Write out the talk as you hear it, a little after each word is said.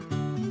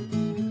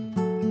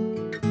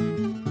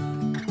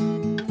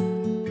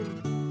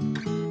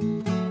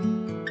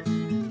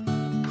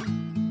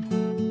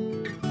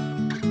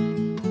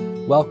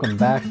Welcome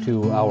back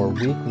to our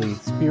weekly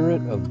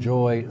Spirit of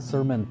Joy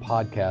sermon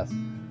podcast.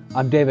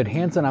 I'm David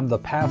Hanson. I'm the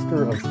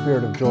pastor of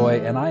Spirit of Joy,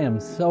 and I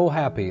am so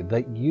happy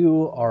that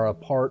you are a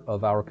part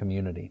of our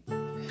community.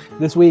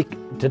 This week,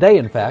 today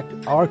in fact,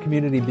 our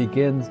community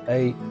begins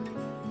a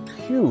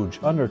huge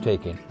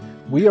undertaking.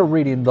 We are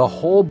reading the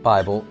whole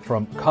Bible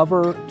from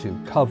cover to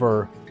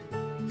cover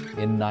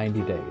in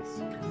 90 days.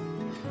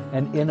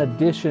 And in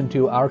addition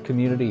to our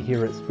community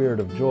here at Spirit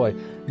of Joy,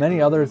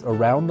 many others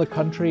around the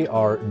country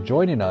are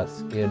joining us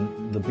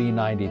in the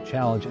B90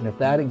 Challenge. And if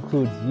that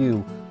includes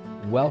you,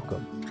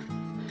 welcome.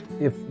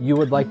 If you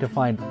would like to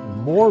find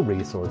more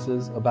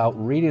resources about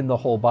reading the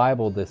whole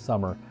Bible this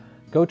summer,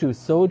 go to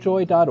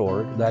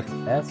sojoy.org, that's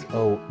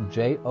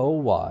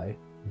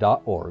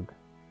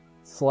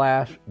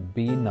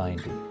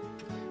sojoy.org/B90,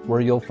 where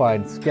you'll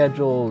find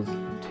schedules,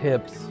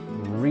 tips,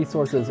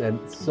 resources, and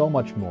so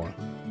much more.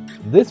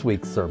 This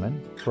week's sermon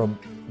from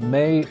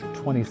May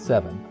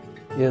 27th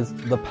is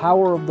The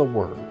Power of the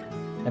Word,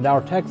 and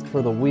our text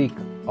for the week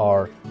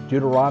are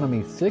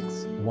Deuteronomy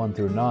 6, 1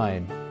 through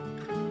 9,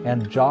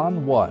 and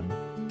John 1,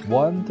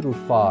 1 through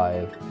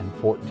 5 and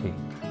 14.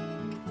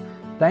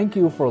 Thank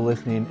you for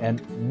listening,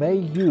 and may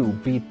you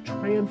be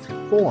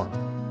transformed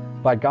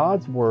by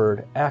God's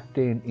Word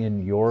acting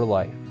in your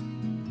life.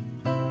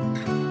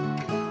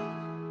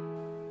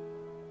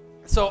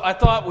 So I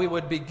thought we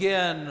would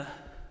begin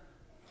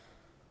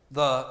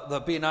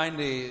the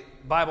B90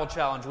 Bible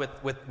Challenge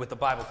with the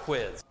Bible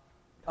quiz.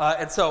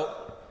 And so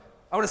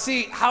I want to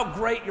see how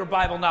great your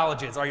Bible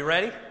knowledge is. Are you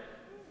ready? All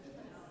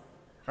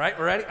right,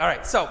 we're ready? All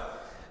right, so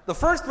the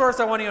first verse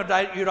I want you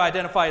to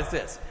identify is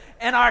this.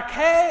 En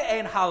arche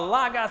en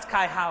halagas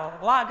kai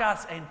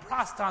halagas en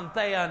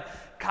prostanthean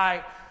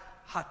kai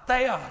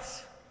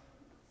hatheas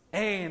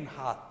en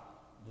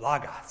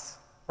halagas.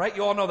 Right?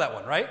 You all know that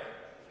one, right?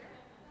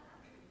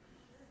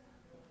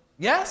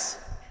 Yes?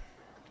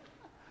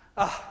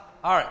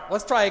 All right,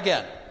 let's try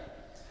again.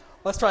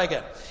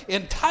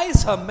 In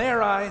tais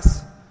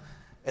hamerais,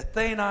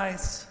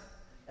 ethenais,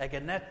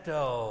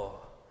 egeneto,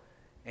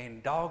 en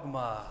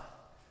dogma,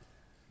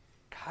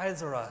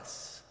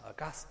 Kaiseras,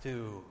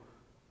 Augustu.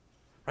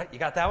 Right, you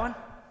got that one?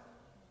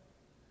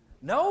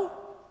 No?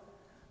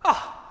 All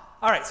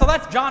right, so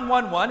that's John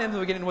 1:1. In the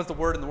beginning was the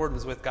Word, and the Word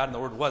was with God, and the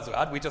Word was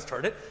God. We just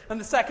heard it. And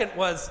the second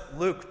was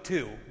Luke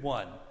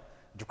 2:1. A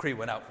decree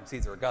went out from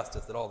Caesar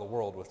Augustus that all the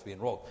world was to be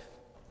enrolled.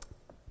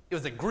 It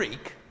was in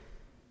Greek.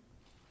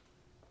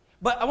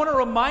 But I want to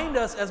remind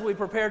us as we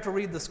prepare to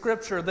read the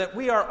Scripture that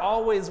we are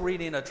always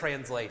reading a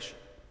translation.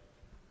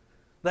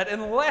 That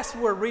unless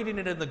we're reading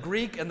it in the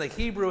Greek and the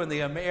Hebrew and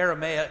the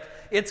Aramaic,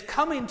 it's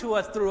coming to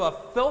us through a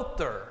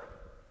filter,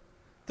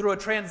 through a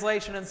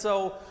translation. And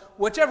so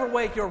whichever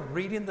way you're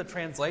reading the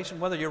translation,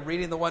 whether you're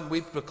reading the one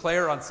we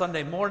declare on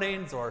Sunday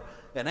mornings or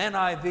an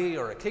NIV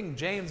or a King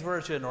James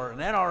Version or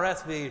an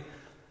NRSV,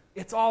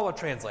 it's all a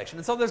translation.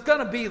 And so there's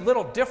going to be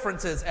little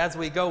differences as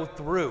we go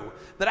through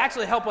that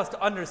actually help us to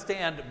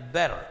understand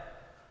better.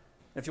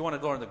 If you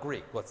want to learn the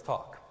Greek, let's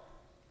talk.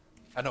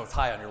 I know it's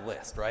high on your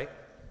list, right?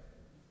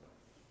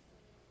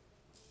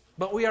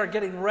 But we are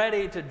getting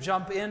ready to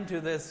jump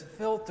into this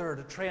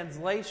filtered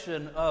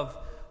translation of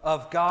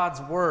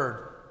God's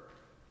Word.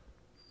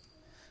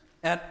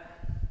 And I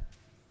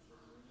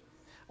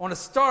want to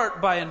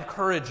start by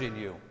encouraging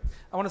you.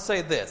 I want to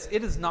say this.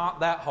 It is not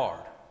that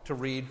hard to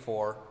read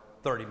for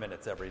 30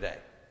 minutes every day.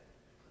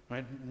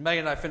 Right?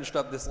 Megan and I finished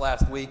up this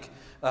last week,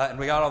 and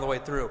we got all the way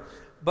through.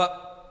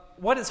 But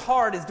what is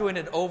hard is doing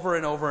it over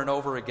and over and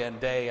over again,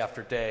 day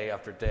after day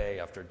after day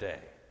after day.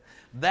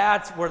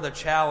 That's where the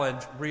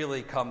challenge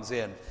really comes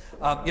in.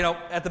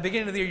 At the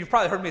beginning of the year, you've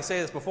probably heard me say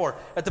this before.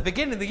 At the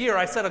beginning of the year,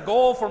 I set a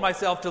goal for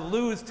myself to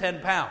lose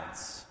 10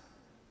 pounds.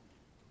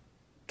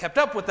 Kept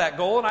up with that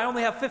goal, and I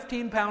only have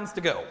 15 pounds to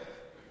go.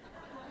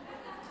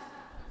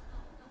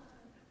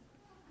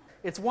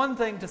 It's one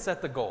thing to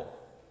set the goal.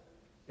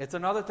 It's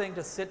another thing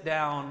to sit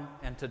down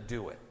and to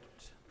do it.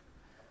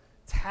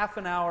 It's half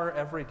an hour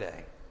every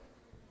day,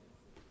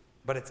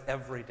 but it's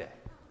every day.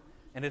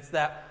 And it's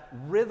that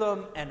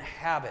rhythm and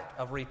habit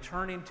of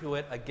returning to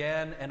it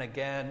again and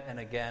again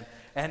and again.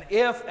 And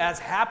if, as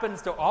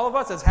happens to all of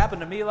us, as happened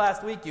to me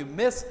last week, you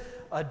miss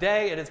a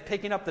day, it is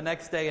picking up the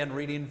next day and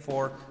reading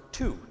for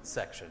 2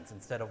 sections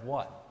instead of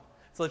 1,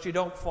 so that you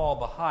don't fall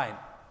behind.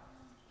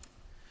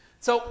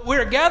 So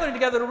we're gathering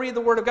together to read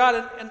the Word of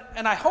God,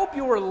 and I hope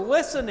you were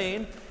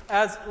listening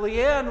as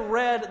Leanne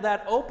read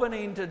that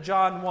opening to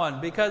John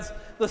 1, because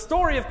the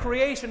story of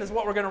creation is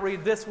what we're going to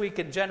read this week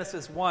in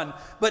Genesis 1,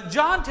 but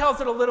John tells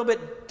it a little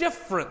bit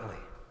differently.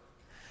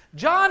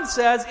 John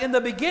says, in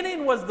the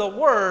beginning was the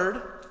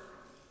Word,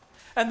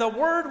 and the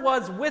Word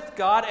was with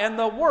God, and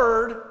the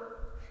Word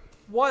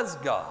was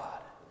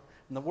God.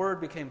 And the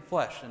Word became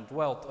flesh and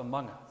dwelt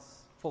among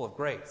us, full of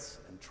grace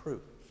and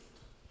truth.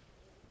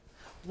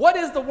 What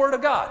is the Word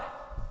of God?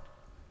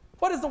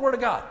 What is the Word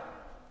of God?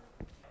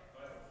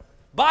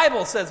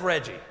 Bible, says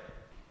Reggie.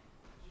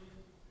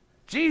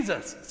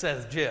 Jesus,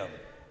 says Jim.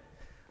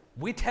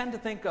 We tend to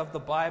think of the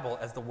Bible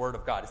as the Word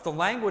of God. It's the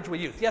language we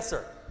use. Yes,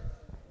 sir.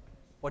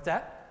 What's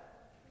that?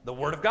 The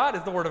Word of God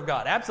is the Word of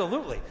God,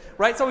 absolutely.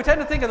 Right? So we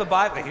tend to think of the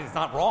Bible, he's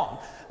not wrong.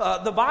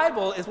 The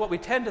Bible is what we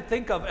tend to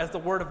think of as the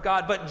Word of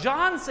God. But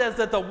John says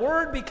that the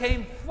Word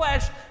became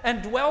flesh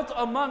and dwelt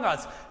among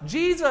us.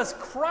 Jesus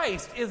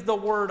Christ is the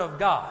Word of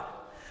God.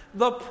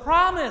 The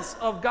promise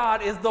of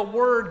God is the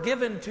Word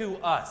given to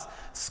us.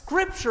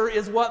 Scripture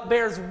is what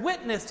bears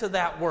witness to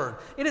that Word.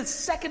 It is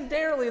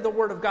secondarily the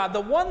Word of God.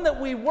 The one that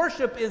we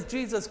worship is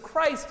Jesus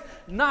Christ,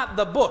 not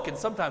the book. And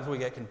sometimes we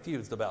get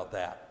confused about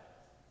that.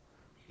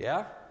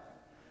 Yeah?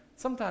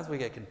 Sometimes we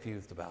get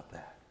confused about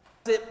that.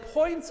 It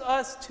points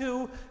us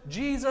to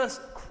Jesus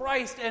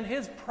Christ and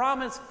His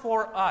promise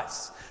for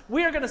us.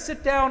 We are going to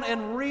sit down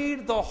and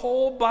read the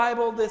whole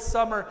Bible this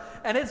summer,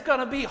 and it's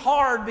going to be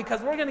hard because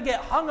we're going to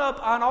get hung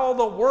up on all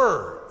the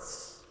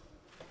words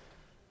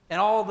and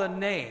all the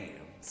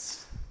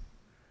names.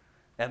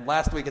 And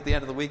last week, at the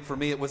end of the week for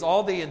me, it was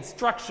all the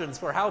instructions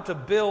for how to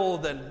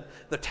build and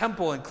the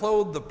temple and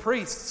clothe the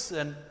priests,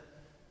 and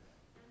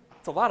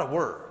it's a lot of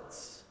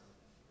words.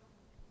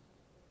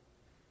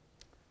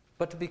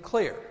 But to be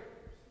clear,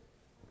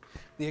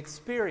 the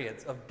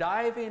experience of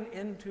diving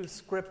into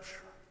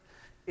Scripture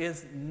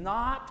is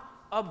not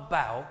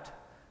about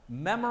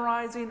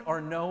memorizing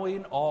or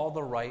knowing all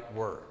the right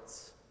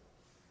words.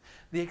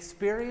 The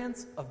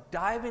experience of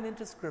diving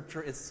into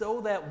Scripture is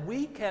so that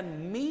we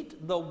can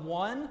meet the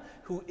one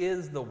who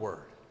is the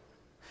Word.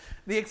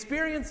 The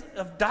experience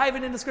of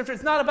diving into Scripture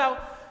is not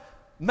about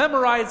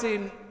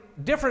memorizing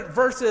different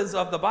verses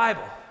of the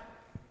Bible,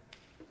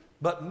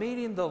 but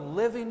meeting the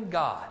living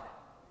God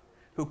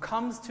who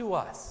comes to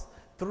us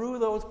through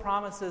those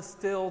promises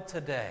still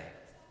today.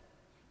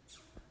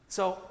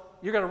 So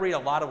you're going to read a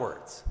lot of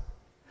words,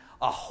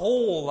 a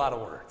whole lot of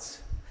words.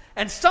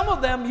 And some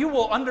of them you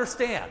will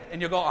understand,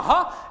 and you'll go,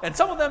 uh-huh. And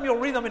some of them you'll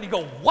read them and you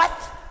go, what?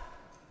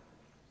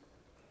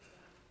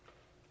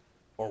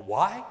 Or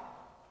why?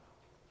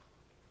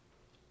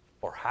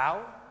 Or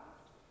how?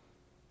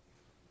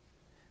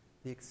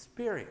 The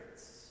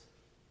experience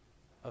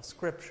of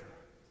Scripture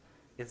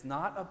is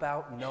not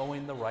about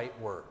knowing the right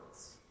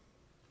words.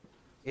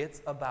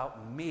 It's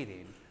about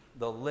meeting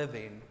the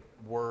living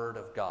Word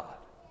of God.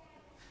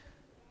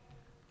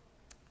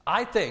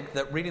 I think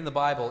that reading the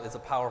Bible is a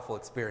powerful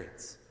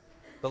experience.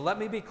 But let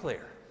me be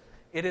clear.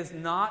 It is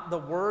not the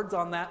words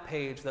on that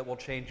page that will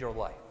change your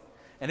life.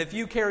 And if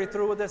you carry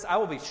through with this, I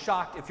will be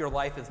shocked if your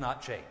life is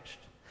not changed.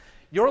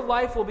 Your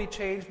life will be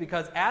changed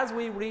because as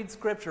we read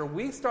Scripture,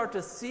 we start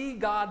to see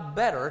God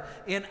better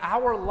in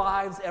our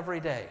lives every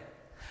day.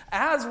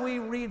 As we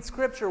read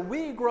Scripture,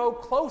 we grow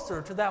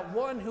closer to that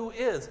one who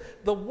is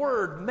the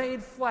Word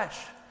made flesh,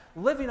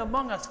 living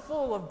among us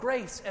full of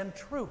grace and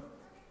truth.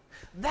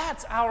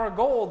 That's our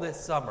goal this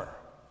summer,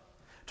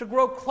 to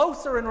grow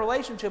closer in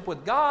relationship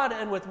with God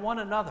and with one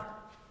another.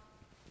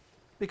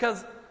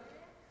 Because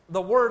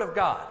the Word of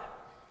God,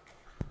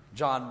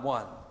 John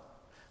 1,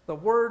 the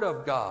Word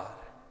of God,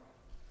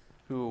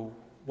 who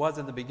was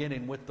in the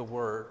beginning with the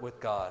Word, with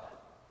God,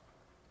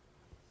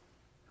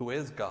 who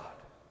is God,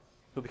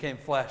 who became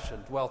flesh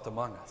and dwelt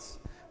among us.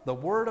 The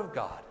Word of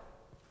God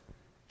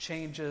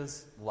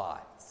changes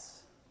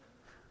lives.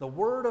 The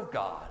Word of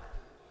God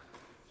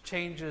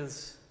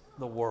changes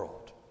the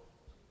world.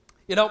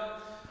 You know,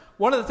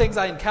 one of the things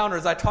I encounter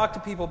is I talk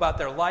to people about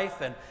their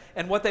life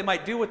and what they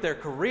might do with their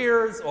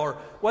careers or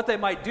what they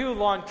might do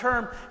long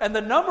term. And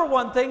the number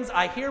one things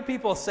I hear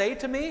people say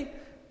to me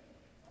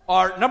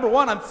are, number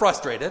one, I'm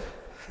frustrated.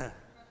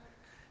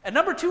 And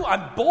number two,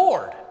 I'm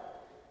bored.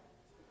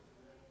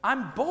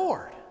 I'm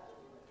bored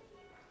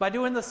by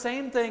doing the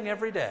same thing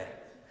every day.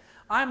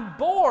 I'm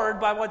bored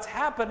by what's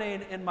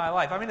happening in my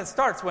life. I mean, it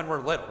starts when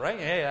we're little, right?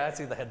 Yeah, I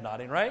see the head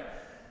nodding, right?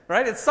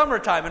 Right? It's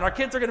summertime and our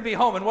kids are going to be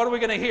home, and what are we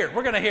going to hear?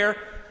 We're going to hear,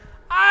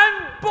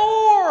 I'm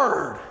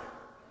bored.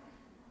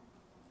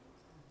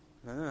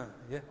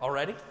 Yeah,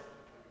 already?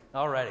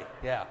 Already,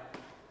 yeah.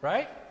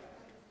 Right?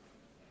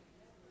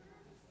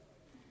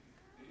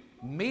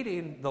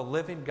 Meeting the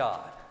living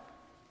God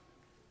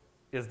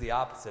is the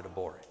opposite of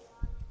boring.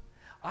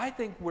 I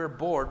think we're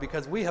bored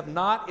because we have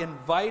not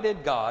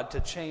invited God to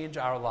change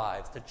our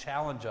lives, to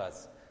challenge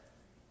us,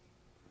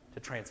 to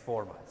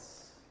transform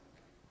us.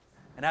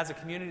 And as a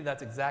community,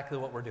 that's exactly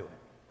what we're doing.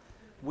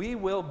 We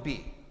will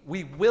be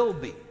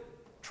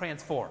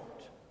transformed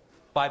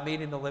by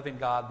meeting the living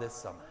God this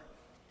summer.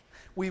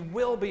 We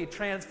will be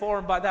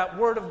transformed by that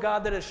Word of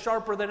God that is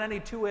sharper than any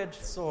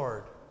two-edged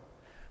sword.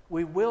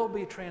 We will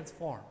be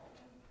transformed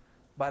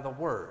by the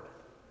Word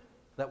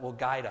that will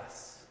guide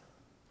us,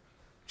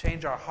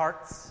 change our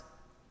hearts,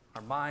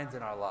 our minds,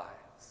 and our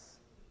lives.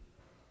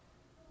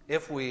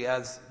 If we,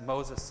 as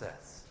Moses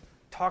says,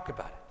 talk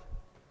about it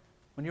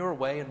when you're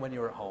away and when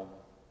you're at home,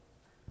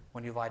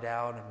 when you lie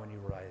down and when you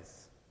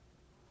rise,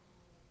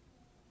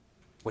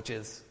 which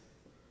is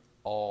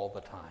all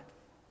the time.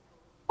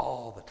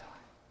 All the time.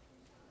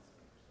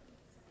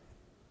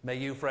 May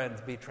you,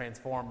 friends, be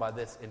transformed by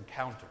this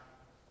encounter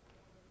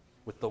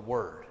with the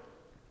Word,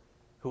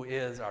 who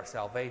is our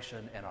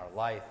salvation and our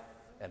life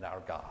and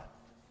our God.